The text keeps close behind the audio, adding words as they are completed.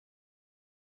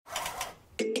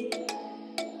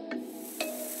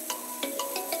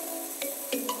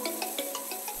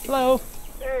Hello.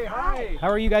 Hey, hi. How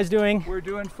are you guys doing? We're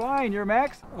doing fine. You're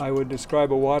Max? I would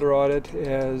describe a water audit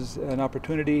as an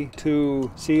opportunity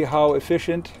to see how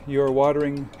efficient your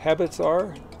watering habits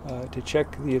are, to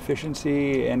check the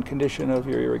efficiency and condition of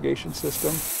your irrigation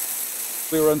system.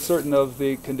 We were uncertain of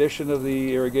the condition of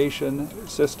the irrigation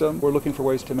system. We're looking for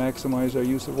ways to maximize our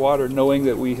use of water, knowing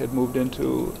that we had moved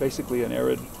into basically an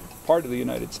arid part of the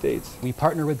United States. We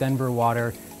partner with Denver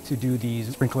Water to do these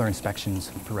sprinkler inspections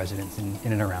for residents in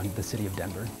and around the city of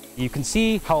Denver. You can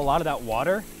see how a lot of that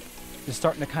water is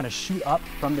starting to kind of shoot up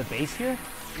from the base here.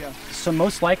 Yeah. So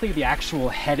most likely the actual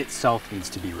head itself needs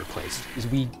to be replaced. As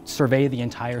we survey the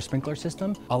entire sprinkler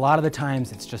system, a lot of the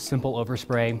times it's just simple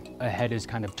overspray. A head is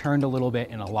kind of turned a little bit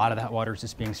and a lot of that water is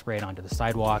just being sprayed onto the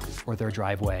sidewalk or their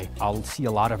driveway. I'll see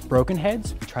a lot of broken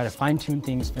heads. We try to fine tune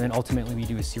things and then ultimately we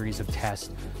do a series of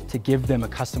tests to give them a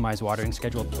customized watering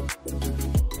schedule.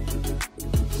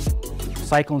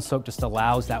 Cyclone soak just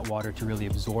allows that water to really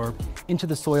absorb into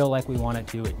the soil like we want it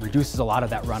to. It reduces a lot of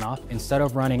that runoff. Instead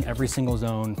of running every single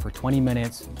zone for 20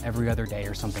 minutes every other day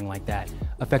or something like that,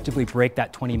 effectively break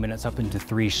that 20 minutes up into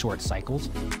 3 short cycles.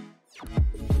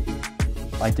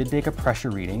 I did take a pressure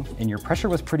reading and your pressure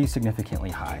was pretty significantly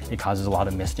high. It causes a lot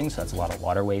of misting, so that's a lot of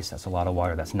water waste. That's a lot of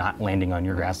water that's not landing on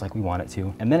your grass like we want it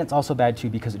to. And then it's also bad too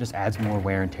because it just adds more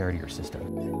wear and tear to your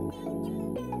system.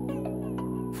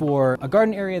 For a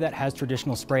garden area that has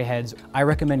traditional spray heads, I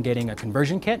recommend getting a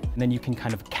conversion kit, and then you can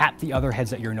kind of cap the other heads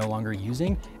that you're no longer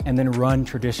using, and then run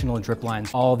traditional drip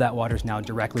lines. All of that water is now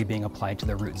directly being applied to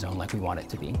the root zone like we want it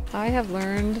to be. I have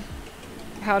learned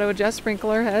how to adjust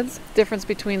sprinkler heads, difference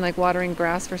between like watering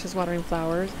grass versus watering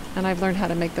flowers, and I've learned how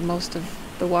to make the most of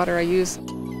the water I use.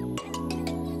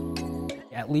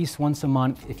 At least once a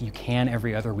month, if you can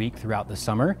every other week throughout the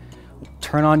summer,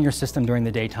 turn on your system during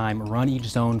the daytime, run each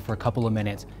zone for a couple of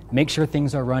minutes, make sure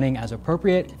things are running as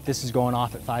appropriate. If this is going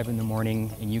off at 5 in the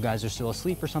morning and you guys are still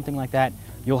asleep or something like that,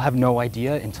 you'll have no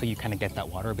idea until you kind of get that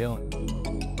water bill.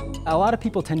 A lot of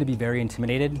people tend to be very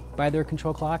intimidated by their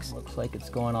control clocks. Looks like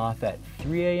it's going off at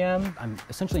 3 a.m. I'm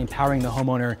essentially empowering the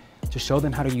homeowner to show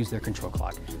them how to use their control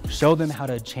clock, show them how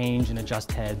to change and adjust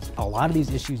heads. A lot of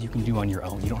these issues you can do on your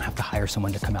own. You don't have to hire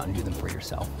someone to come out and do them for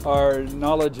yourself. Our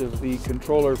knowledge of the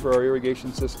controller for our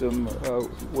irrigation system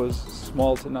was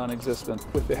small to non-existent.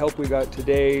 With the help we got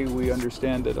today, we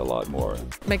understand it a lot more.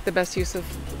 Make the best use of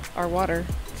our water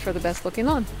for the best looking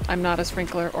lawn. I'm not a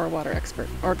sprinkler or water expert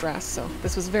or grass, so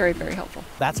this was very, very helpful.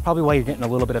 That's probably why you're getting a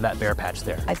little bit of that bare patch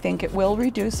there. I think it will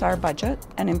reduce our budget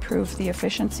and improve the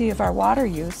efficiency of our water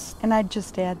use. And I'd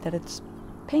just add that it's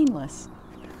painless.